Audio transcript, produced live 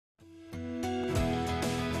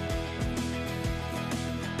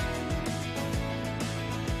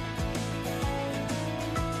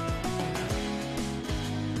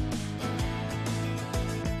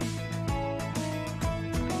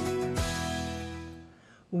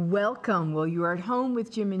Welcome. Well, you are at home with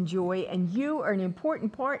Jim and Joy, and you are an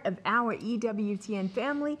important part of our EWTN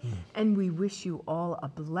family, and we wish you all a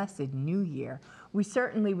blessed new year. We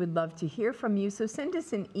certainly would love to hear from you, so send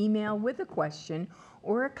us an email with a question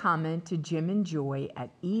or a comment to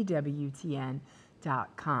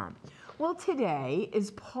jimandjoy@ewtn.com. Well, today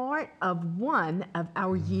is part of one of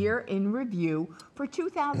our year in review for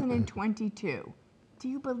 2022. Do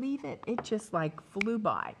you believe it? It just like flew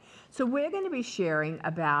by. So we're going to be sharing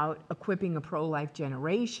about equipping a pro-life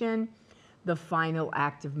generation, the final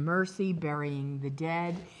act of mercy, burying the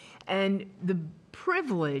dead, and the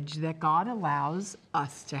privilege that God allows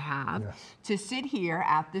us to have to sit here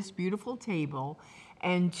at this beautiful table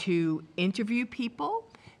and to interview people,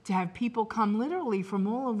 to have people come literally from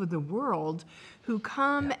all over the world who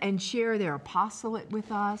come and share their apostolate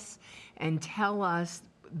with us and tell us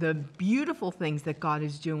the beautiful things that God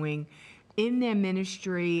is doing in their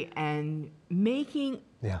ministry and making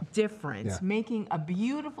difference, making a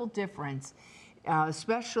beautiful difference,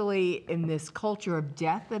 especially in this culture of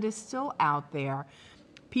death that is still out there.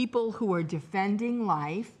 People who are defending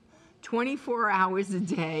life 24 hours a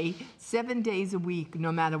day, 7 days a week,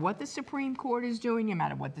 no matter what the Supreme Court is doing, no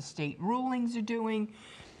matter what the state rulings are doing.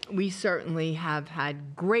 We certainly have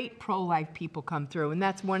had great pro-life people come through, and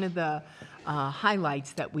that's one of the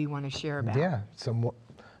highlights that we want to share about. Yeah,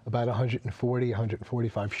 about 140,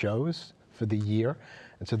 145 shows for the year.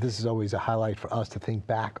 And so this is always a highlight for us to think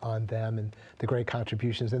back on them and the great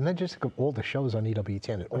contributions, and then just all the shows on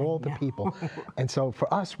EWTN and all the people. And so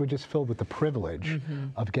for us, we're just filled with the privilege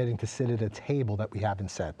of getting to sit at a table that we haven't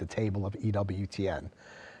set, the table of EWTN.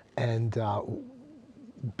 And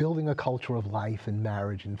building a culture of life and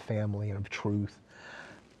marriage and family and of truth.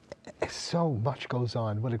 So much goes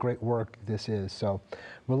on. What a great work this is. So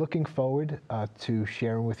we're looking forward to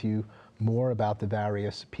sharing with you more about the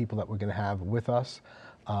various people that we're going to have with us.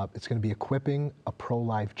 It's going to be equipping a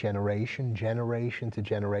pro-life generation, generation to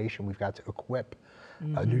generation. We've got to equip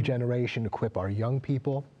a new generation, equip our young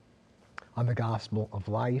people on the gospel of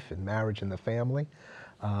life and marriage and the family.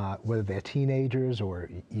 Whether they're teenagers or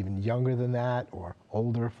even younger than that or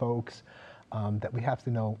older folks, that we have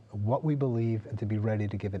to know what we believe and to be ready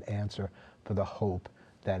to give an answer for the hope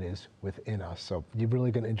that is within us. So you're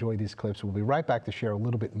really going to enjoy these clips. We'll be right back to share a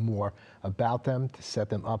little bit more about them, to set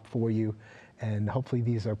them up for you. And hopefully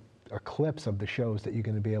these are clips of the shows that you're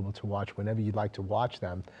going to be able to watch whenever you'd like to watch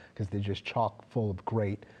them, because they're just chock full of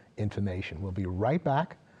great information. We'll be right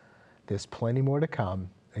back. There's plenty more to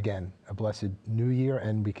come. Again, a blessed new year,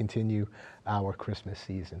 and we continue our Christmas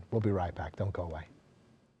season. We'll be right back. Don't go away.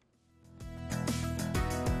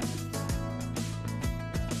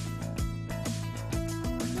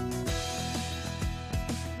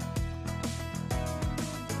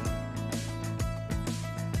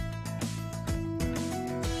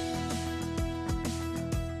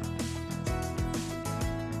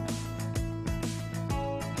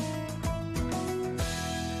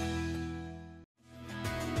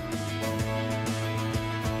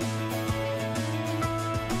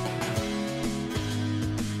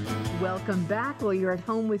 Welcome back. Well, you're at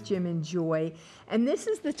home with Jim and Joy, and this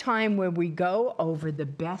is the time where we go over the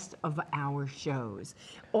best of our shows,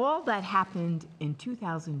 all that happened in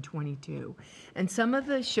 2022, and some of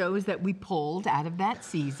the shows that we pulled out of that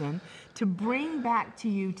season to bring back to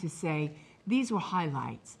you to say, these were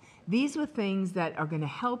highlights. These were things that are going to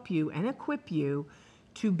help you and equip you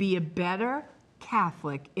to be a better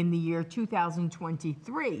Catholic in the year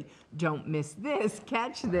 2023. Don't miss this,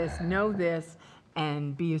 catch this, know this,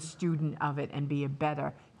 and be a student of it and be a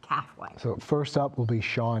better Catholic. So first up will be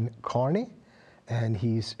Sean Carney, and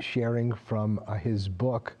he's sharing from his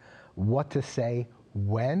book, What to Say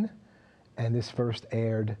When, and this first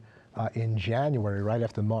aired in January, right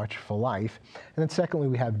after March for Life. And then secondly,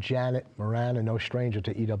 we have Janet Moran, no stranger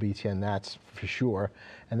to EWTN, that's for sure,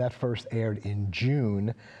 and that first aired in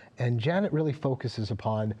June. And Janet really focuses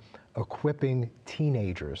upon equipping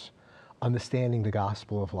teenagers, understanding the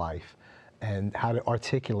gospel of life, and how to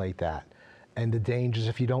articulate that, and the dangers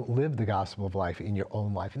if you don't live the gospel of life in your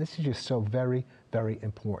own life. And this is just so very, very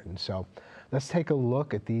important. So let's take a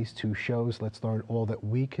look at these two shows. Let's learn all that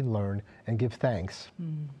we can learn and give thanks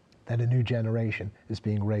that a new generation is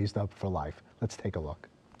being raised up for life. Let's take a look.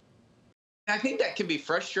 I think that can be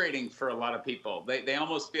frustrating for a lot of people. They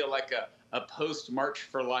almost feel like a post-March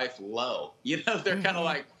for Life low. You know, they're kind of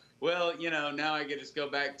like, well, you know, now I get to go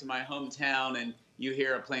back to my hometown, and you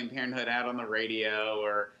hear a Planned Parenthood ad on the radio,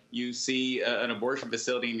 or you see an abortion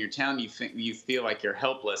facility in your town, you feel like you're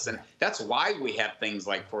helpless. And that's why we have things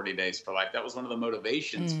like 40 Days for Life. That was one of the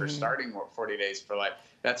motivations for starting 40 Days for Life.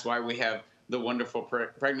 That's why we have the wonderful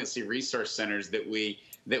pregnancy resource centers that we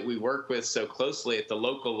work with so closely at the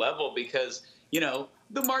local level, because,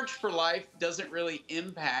 the March for Life doesn't really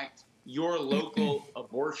impact your local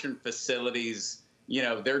abortion facilities,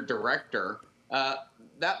 their director,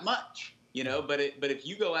 that much, but if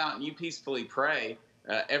you go out and you peacefully pray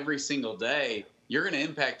every single day, you're going to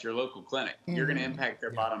impact your local clinic. You're going to impact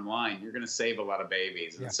their bottom line. You're going to save a lot of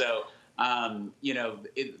babies. And so,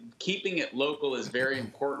 keeping it local is very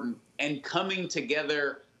important, and coming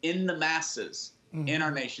together in the masses in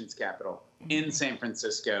our nation's capital, in San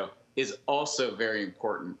Francisco, is also very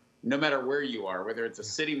important, no matter where you are, whether it's a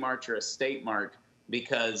city march or a state march,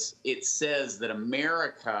 because it says that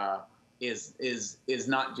America is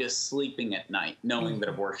not just sleeping at night, knowing that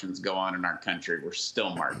abortions go on in our country. We're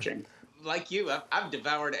still marching. Like you, I've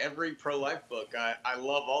devoured every pro-life book. I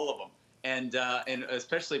love all of them, and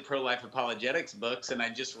especially pro-life apologetics books. And I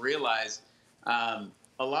just realized a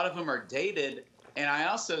lot of them are dated. And I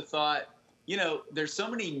also thought, there's so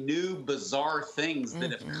many new, bizarre things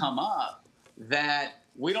that have come up that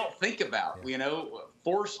we don't think about.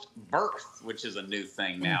 Forced birth, which is a new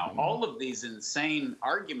thing now. All of these insane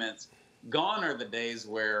arguments. Gone are the days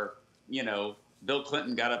where, Bill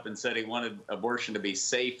Clinton got up and said he wanted abortion to be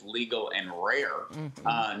safe, legal, and rare.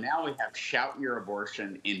 Now we have shout your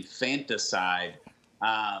abortion, infanticide,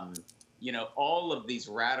 all of these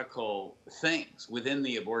radical things within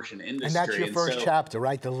the abortion industry. And that's your first chapter,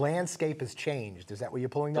 right? The landscape has changed. Is that what you're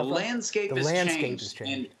pulling that from? The landscape has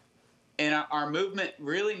changed. And our movement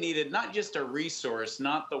really needed not just a resource,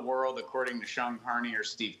 not the world according to Sean Carney or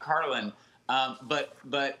Steve Carlin, but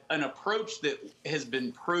an approach that has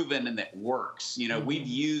been proven and that works. We've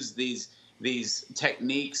used these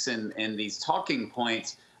techniques and these talking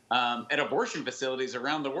points at abortion facilities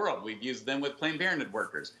around the world. We've used them with Planned Parenthood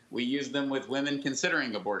workers. We use them with women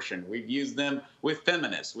considering abortion. We've used them with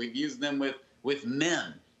feminists. We've used them with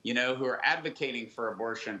men, who are advocating for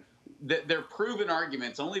abortion. They're proven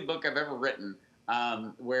arguments. Only book I've ever written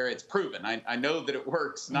where it's proven. I know that it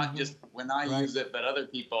works, not just when I use it, but other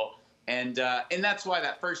people. And that's why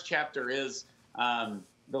that first chapter is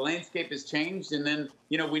the landscape has changed, and then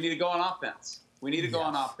we need to go on offense. We need to go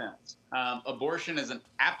on offense. Abortion is an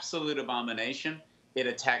absolute abomination. It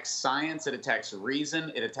attacks science. It attacks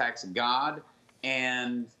reason. It attacks God,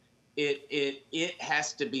 and it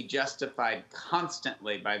has to be justified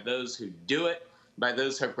constantly by those who do it, by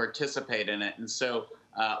those who participate in it. And so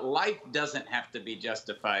life doesn't have to be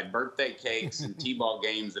justified. Birthday cakes and T-ball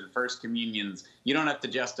games and first communions, you don't have to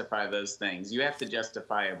justify those things. You have to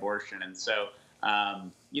justify abortion. And so,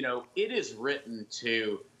 it is written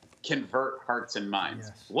to convert hearts and minds.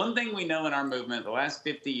 Yes. One thing we know in our movement the last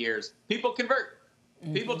 50 years, people convert.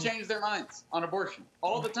 People change their minds on abortion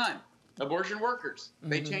all the time. Abortion workers,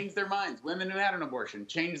 they change their minds. Women who had an abortion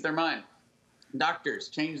change their mind. Doctors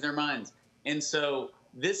change their minds. And so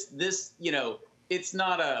this, it's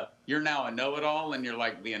not you're now a know-it-all and you're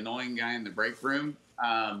like the annoying guy in the break room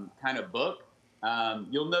kind of book.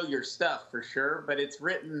 You'll know your stuff for sure, but it's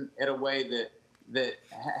written in a way that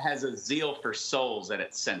has a zeal for souls at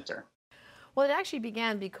its center. Well, it actually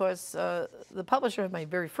began because the publisher of my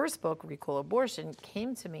very first book, Recall Abortion,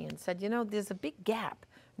 came to me and said, there's a big gap.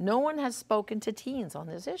 No one has spoken to teens on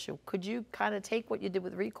this issue. Could you kind of take what you did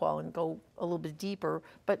with Recall and go a little bit deeper,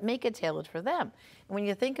 but make it tailored for them? And when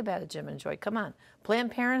you think about it, Jim and Joy, come on. Planned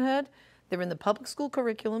Parenthood, they're in the public school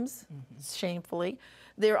curriculums, shamefully.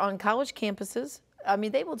 They're on college campuses. I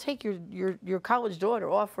mean, they will take your college daughter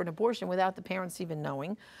off for an abortion without the parents even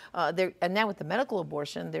knowing. And now with the medical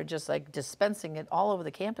abortion, they're just like dispensing it all over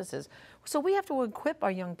the campuses. So we have to equip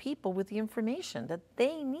our young people with the information that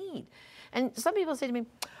they need. And some people say to me,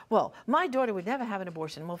 well, my daughter would never have an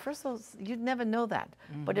abortion. Well, first of all, you'd never know that.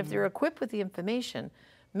 But if they're equipped with the information,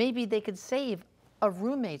 maybe they could save a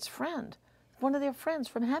roommate's friend, one of their friends,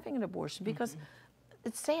 from having an abortion, because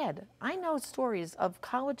it's sad. I know stories of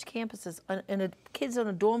college campuses and kids on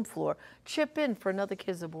a dorm floor chip in for another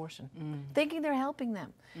kid's abortion, thinking they're helping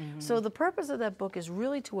them. So the purpose of that book is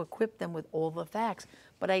really to equip them with all the facts,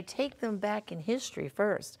 but I take them back in history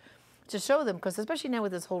first to show them, because especially now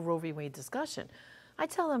with this whole Roe v. Wade discussion, I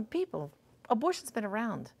tell them, people, abortion's been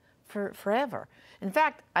around for forever. In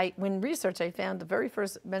fact, when research, I found the very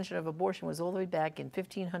first mention of abortion was all the way back in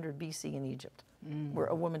 1500 BC in Egypt, where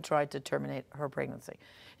a woman tried to terminate her pregnancy.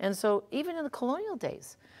 And so even in the colonial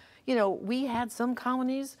days, we had some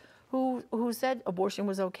colonies who said abortion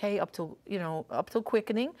was okay up till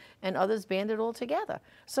quickening, and others banned it altogether.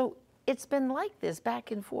 So it's been like this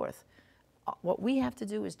back and forth. What we have to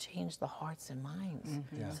do is change the hearts and minds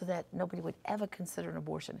so that nobody would ever consider an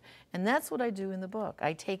abortion. And that's what I do in the book.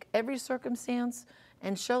 I take every circumstance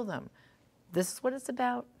and show them this is what it's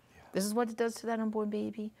about. This is what it does to that unborn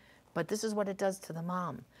baby, but this is what it does to the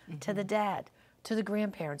mom, to the dad, to the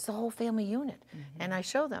grandparents, the whole family unit. And I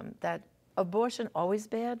show them that abortion always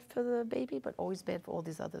bad for the baby, but always bad for all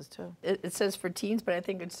these others too. It says for teens, but I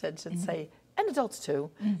think it should say, and adults too,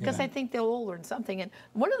 because I think they'll all learn something. And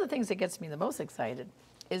one of the things that gets me the most excited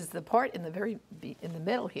is the part in the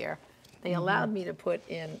middle here. They allowed me to put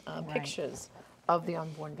in pictures of the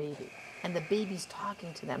unborn baby, and the baby's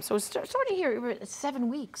talking to them. So it's starting here at 7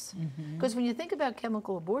 weeks. Because when you think about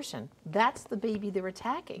chemical abortion, that's the baby they're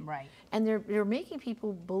attacking. Right. And they're making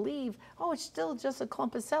people believe, oh, it's still just a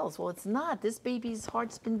clump of cells. Well, it's not. This baby's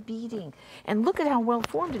heart's been beating. And look at how well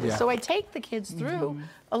formed it is. Yeah. So I take the kids through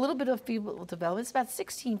a little bit of fetal development. It's about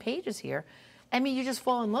 16 pages here. I mean, you just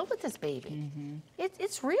fall in love with this baby.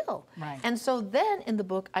 It's real. Right. And so then in the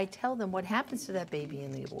book, I tell them what happens to that baby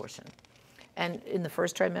in the abortion. And in the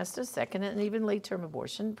first trimester, second, and even late-term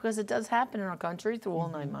abortion, because it does happen in our country through all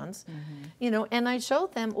 9 months, you know. And I show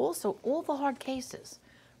them also all the hard cases,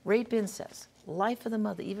 rape, incest, life of the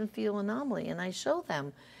mother, even fetal anomaly, and I show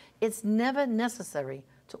them it's never necessary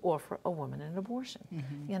to offer a woman an abortion,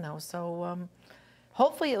 you know. So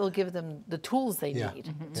hopefully it will give them the tools they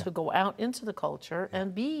need to go out into the culture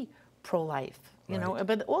and be pro-life, you know.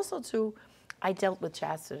 But also I dealt with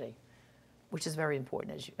chastity, which is very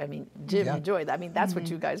important. Jim enjoyed that. I mean, that's what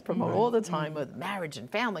you guys promote all the time with marriage and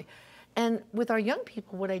family. And with our young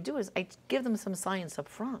people, what I do is I give them some science up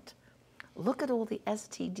front. Look at all the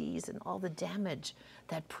STDs and all the damage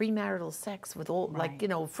that premarital sex with all, like, you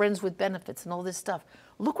know, friends with benefits and all this stuff.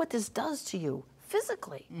 Look what this does to you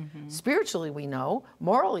physically. Spiritually, we know.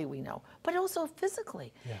 Morally, we know. But also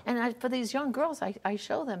physically. And for these young girls, I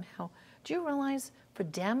show them how, do you realize for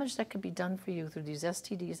damage that could be done for you through these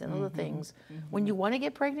STDs and other things, when you want to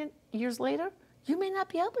get pregnant years later, you may not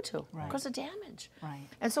be able to because of damage.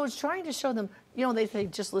 And so it's trying to show them, you know, they say,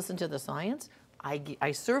 just listen to the science.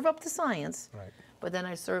 I serve up the science, but then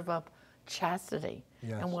I serve up chastity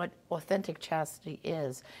and what authentic chastity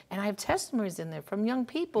is. And I have testimonies in there from young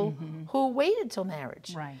people who waited till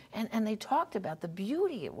marriage. And they talked about the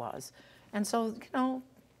beauty it was. And so, you know,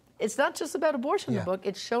 it's not just about abortion in the book,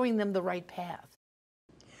 it's showing them the right path.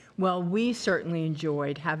 Well, we certainly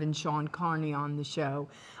enjoyed having Sean Carney on the show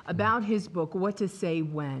about his book, What to Say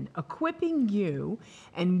When, equipping you,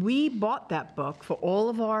 and we bought that book for all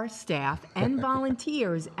of our staff and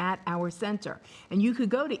volunteers at our center. And you could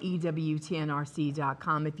go to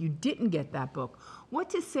ewtnrc.com if you didn't get that book, What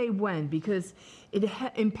to Say When, because it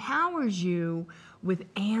empowers you with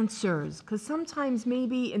answers. Because sometimes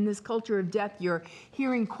maybe in this culture of death, you're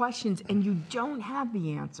hearing questions and you don't have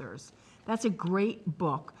the answers. That's a great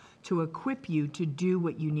book to equip you to do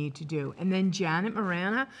what you need to do. And then Janet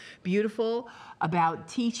Marana, beautiful, about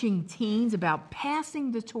teaching teens, about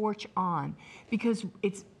passing the torch on. Because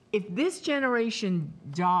if this generation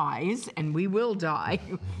dies, and we will die,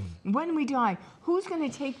 when we die, who's going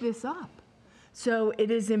to take this up? So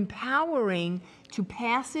it is empowering to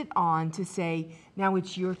pass it on, to say, now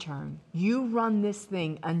it's your turn. You run this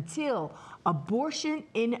thing until abortion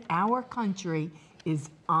in our country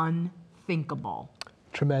is unthinkable.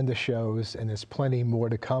 Tremendous shows, and there's plenty more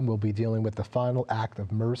to come. We'll be dealing with the final act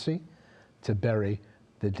of mercy to bury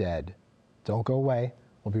the dead. Don't go away.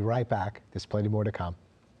 We'll be right back. There's plenty more to come.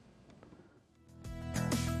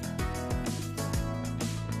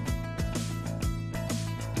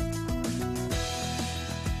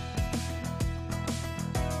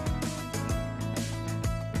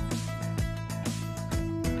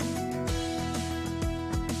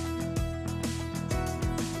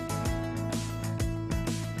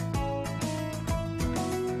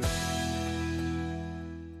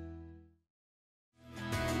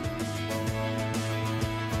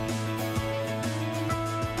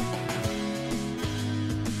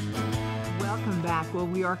 Well,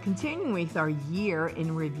 we are continuing with our year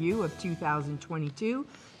in review of 2022,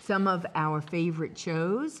 some of our favorite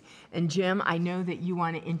shows. And Jim, I know that you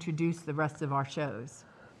want to introduce the rest of our shows.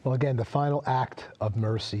 Well, again, the final act of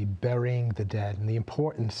mercy, burying the dead, and the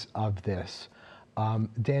importance of this.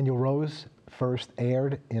 Daniel Rose first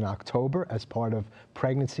aired in October as part of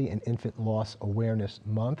Pregnancy and Infant Loss Awareness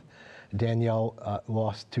Month. Danielle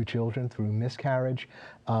lost 2 children through miscarriage,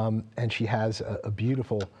 and she has a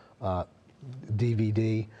beautiful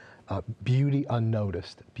DVD, Beauty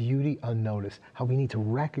Unnoticed. Beauty Unnoticed. How we need to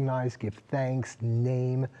recognize, give thanks,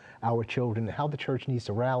 name our children, and how the church needs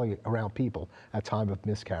to rally around people at time of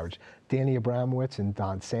miscarriage. Danny Abramowitz and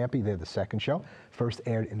Don Sampe, they're the second show. First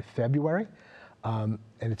aired in February, and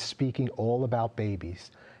it's speaking all about babies.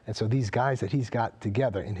 And so these guys that he's got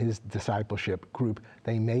together in his discipleship group,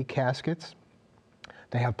 they make caskets,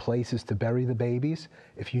 They have places to bury the babies.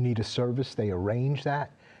 If you need a service, they arrange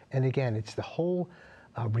that. And again, it's the whole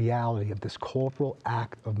reality of this corporal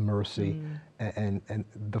act of mercy and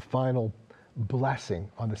the final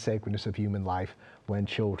blessing on the sacredness of human life when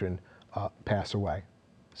children pass away.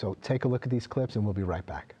 So take a look at these clips and we'll be right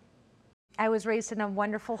back. I was raised in a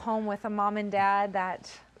wonderful home with a mom and dad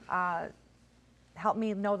that helped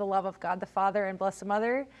me know the love of God the Father and Blessed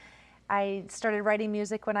Mother. I started writing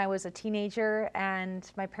music when I was a teenager,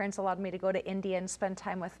 and my parents allowed me to go to India and spend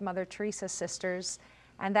time with Mother Teresa's sisters,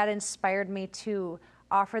 and that inspired me to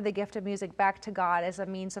offer the gift of music back to God as a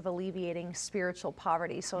means of alleviating spiritual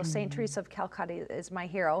poverty. So St. Teresa of Calcutta is my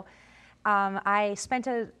hero. I spent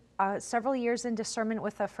several years in discernment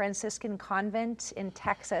with a Franciscan convent in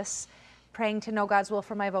Texas, praying to know God's will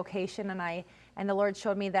for my vocation, and the Lord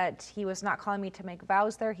showed me that He was not calling me to make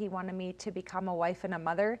vows there. He wanted me to become a wife and a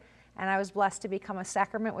mother. And I was blessed to become a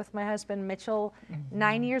sacrament with my husband, Mitchell.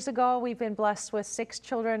 9 years ago, we've been blessed with 6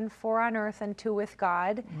 children, 4 on earth and 2 with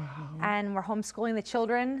God. And we're homeschooling the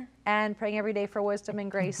children and praying every day for wisdom and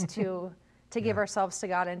grace to give ourselves to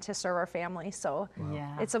God and to serve our family. So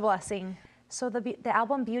it's a blessing. So the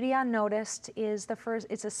album Beauty Unnoticed is the first,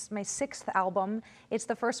 my 6th album. It's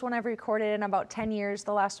the first one I've recorded in about 10 years.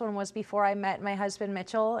 The last one was before I met my husband,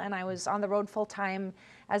 Mitchell, and I was on the road full time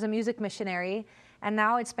as a music missionary. And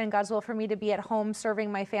now it's been God's will for me to be at home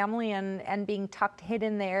serving my family and being tucked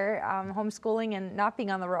hidden there, homeschooling and not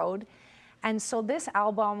being on the road. And so this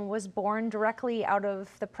album was born directly out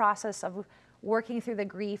of the process of working through the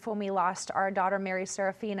grief when we lost our daughter, Mary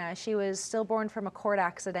Serafina. She was stillborn from a cord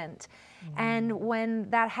accident. And when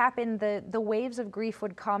that happened, the waves of grief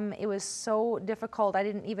would come. It was so difficult. I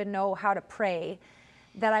didn't even know how to pray,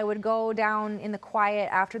 that I would go down in the quiet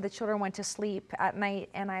after the children went to sleep at night,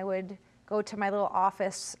 and I would go to my little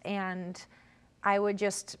office and I would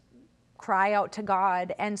just cry out to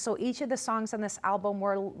God. And so each of the songs on this album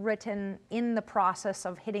were written in the process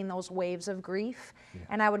of hitting those waves of grief.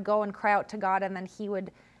 And I would go and cry out to God, and then He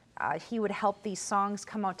would help these songs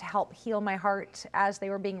come out to help heal my heart as they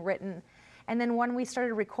were being written. And then when we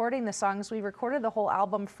started recording the songs, we recorded the whole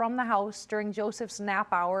album from the house during Joseph's nap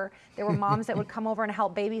hour. There were moms that would come over and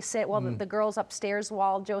help babysit while the girls upstairs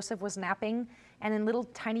while Joseph was napping. And in little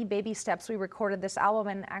tiny baby steps, we recorded this album.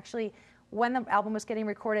 And actually, when the album was getting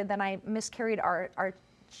recorded, then I miscarried our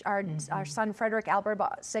son Frederick Albert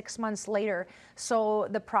about 6 months later. So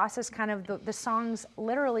the process the songs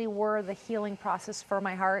literally were the healing process for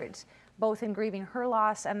my heart, both in grieving her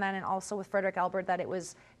loss and then also with Frederick Albert, that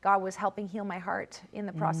God was helping heal my heart in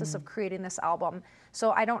the process of creating this album. So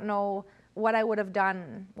I don't know what I would have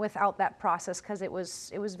done without that process, because it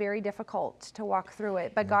was very difficult to walk through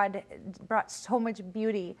it. But God brought so much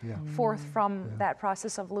beauty forth from that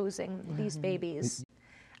process of losing these babies.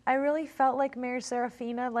 I really felt like Mary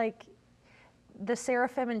Serafina, like the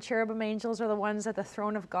seraphim and cherubim angels are the ones at the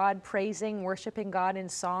throne of God, praising, worshiping God in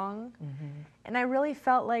song. And I really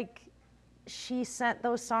felt like she sent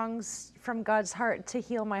those songs from God's heart to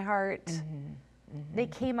heal my heart. They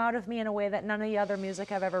came out of me in a way that none of the other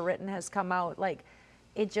music I've ever written has come out. Like,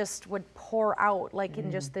 it just would pour out, like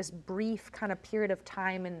in just this brief kind of period of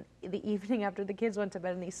time, and the evening after the kids went to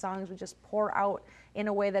bed, and these songs would just pour out in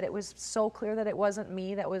a way that it was so clear that it wasn't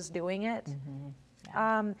me that was doing it.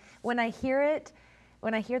 When I hear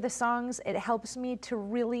the songs, it helps me to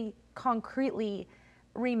really concretely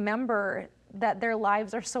remember that their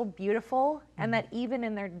lives are so beautiful, and that even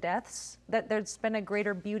in their deaths, that there's been a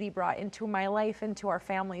greater beauty brought into my life, into our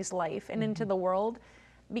family's life, and into the world,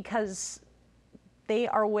 because they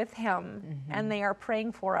are with Him and they are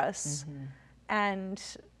praying for us and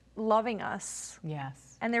loving us.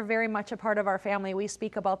 Yes. And they're very much a part of our family. We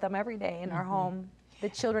speak about them every day in our home. The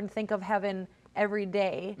children think of heaven every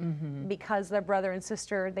day because their brother and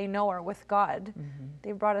sister they know are with God.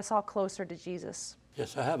 They've brought us all closer to Jesus.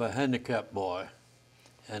 Yes, I have a handicapped boy,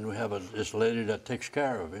 and we have this lady that takes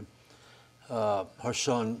care of him. Her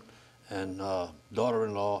son and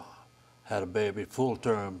daughter-in-law had a baby full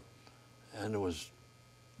term, and it was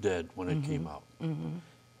dead when it came out.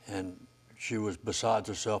 And she was beside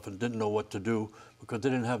herself and didn't know what to do, because they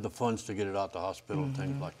didn't have the funds to get it out the hospital and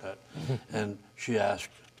things like that. And she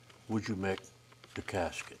asked, would you make the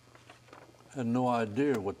casket? I had no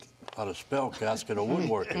idea how to spell casket or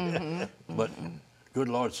woodworking, but good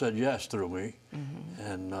Lord said yes through me,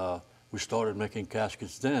 and we started making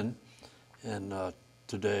caskets then, and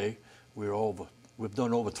today we've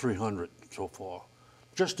done over 300 so far.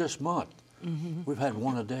 Just this month, we've had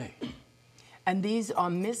one a day. And these are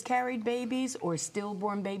miscarried babies or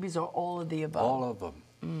stillborn babies, or all of the above? All of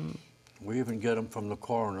them. We even get them from the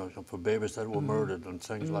coroner for babies that were murdered and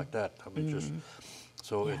things like that. I mean,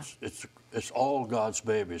 So Yeah. it's all God's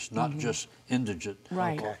babies, not just indigent.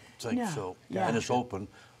 Right. I think No. so. Yeah. And it's open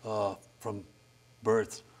from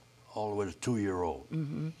birth all the way to 2-year-old.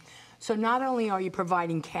 So not only are you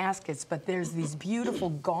providing caskets, but there's these beautiful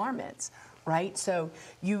garments, right? So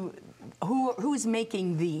who's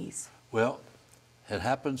making these? Well, it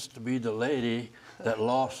happens to be the lady that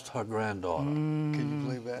lost her granddaughter. Can you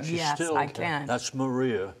believe that? She's Yes, still, I can. That's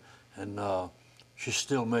Maria, and she's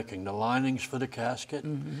still making the linings for the casket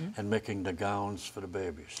and making the gowns for the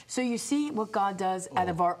babies. So you see what God does out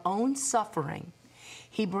of our own suffering.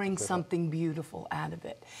 He brings something beautiful out of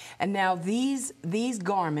it. And now these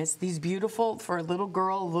garments, these beautiful, for a little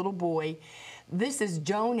girl, a little boy, this is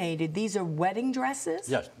donated. These are wedding dresses?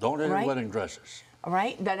 Yes, donated right? wedding dresses. All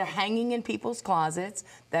right, that are hanging in people's closets,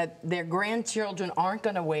 that their grandchildren aren't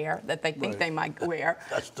going to wear, that they think they might wear.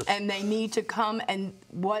 And they need to come, and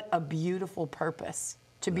what a beautiful purpose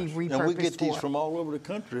to be repurposed And we get these for. from all over the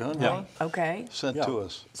country, huh, Yeah. John? Okay. Sent Yeah. to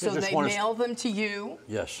us. So just they want us- mail them to you.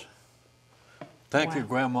 Yes. Thank you, Wow.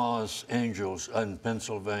 Grandma's Angels in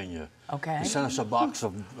Pennsylvania. Okay. They sent us a box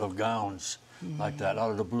of gowns like that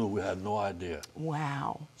out of the blue. We had no idea.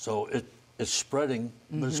 Wow. So it's spreading,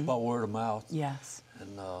 but it's by word of mouth. Yes.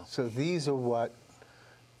 And So these are what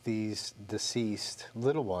these deceased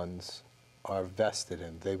little ones are vested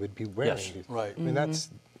in. They would be wearing Yes. these. Right. I mean, that's,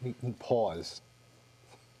 we can pause.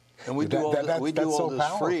 And we That- do all that- this, we do that's all so this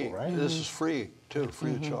powerful, free. right? This is free, too,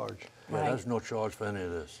 free of charge. yeah, Right. there's no charge for any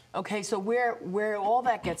of this. Okay, so where all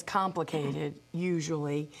that gets complicated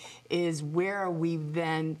usually is where are we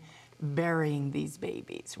then burying these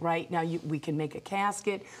babies, right? Now we can make a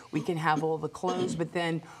casket, we can have all the clothes, but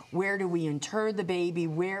then where do we inter the baby?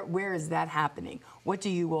 Where is that happening? What do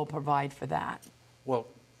you all provide for that? Well,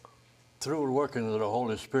 through the working of the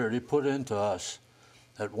Holy Spirit, He put into us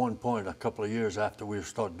at one point, a couple of years after we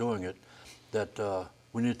started doing it, that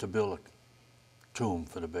we need to build a tomb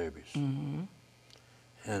for the babies.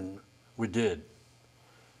 And we did.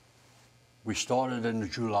 We started in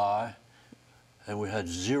July, and we had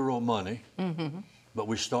zero money, but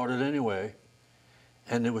we started anyway,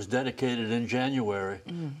 and it was dedicated in January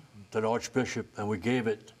to the Archbishop, and we gave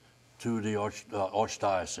it to the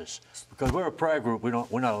Archdiocese. Because we're a prayer group, we're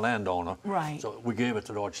not a landowner. Right. So we gave it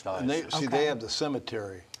to the Archdiocese. And they, see, Okay. they have the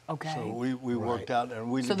cemetery. Okay. So we worked out, and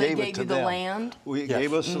we So they gave gave it to you the them. land? We Yes.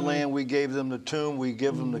 gave us the land, we gave them the tomb, we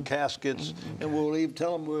give them the caskets, and we'll even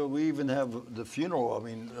tell them, we even have the funeral,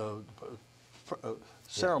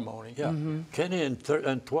 ceremony. Yeah, Kenny and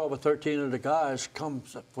 12 or 13 of the guys come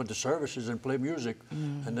for the services and play music,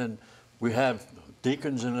 and then we have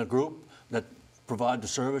deacons in a group that provide the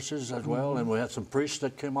services as well, and we had some priests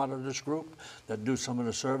that came out of this group that do some of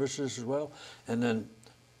the services as well, and then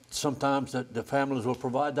sometimes the families will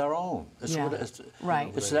provide their own. It's Yeah.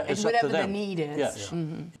 Right. It's It's up whatever to the them. need is. Yes.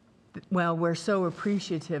 Well, we're so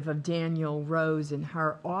appreciative of Danielle Rose and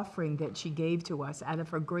her offering that she gave to us out of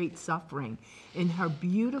her great suffering in her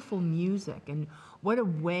beautiful music. And what a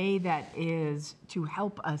way that is to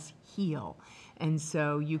help us heal. And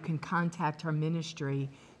so you can contact her ministry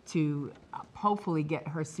to hopefully get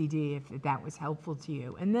her CD if that was helpful to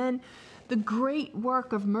you. And then the great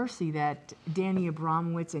work of mercy that Danny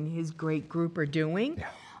Abramowitz and his great group are doing. Yeah.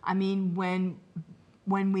 I mean, when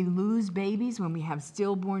we lose babies, when we have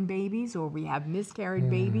stillborn babies or we have miscarried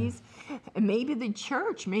babies, and maybe the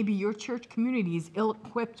church, maybe your church community is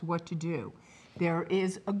ill-equipped what to do. There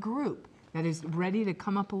is a group that is ready to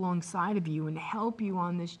come up alongside of you and help you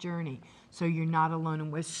on this journey so you're not alone.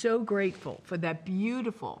 And we're so grateful for that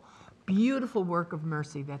beautiful, beautiful work of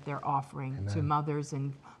mercy that they're offering to mothers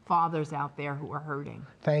and fathers out there who are hurting.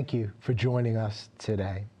 Thank you for joining us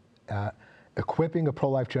today. Equipping a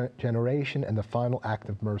pro-life generation and the final act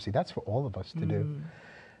of mercy. That's for all of us to do.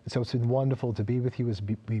 And so it's been wonderful to be with you as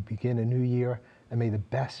we begin a new year, and may the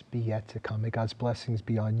best be yet to come. May God's blessings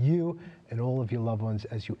be on you and all of your loved ones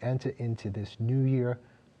as you enter into this new year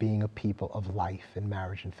being a people of life and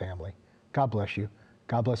marriage and family. God bless you.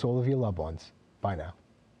 God bless all of your loved ones. Bye now.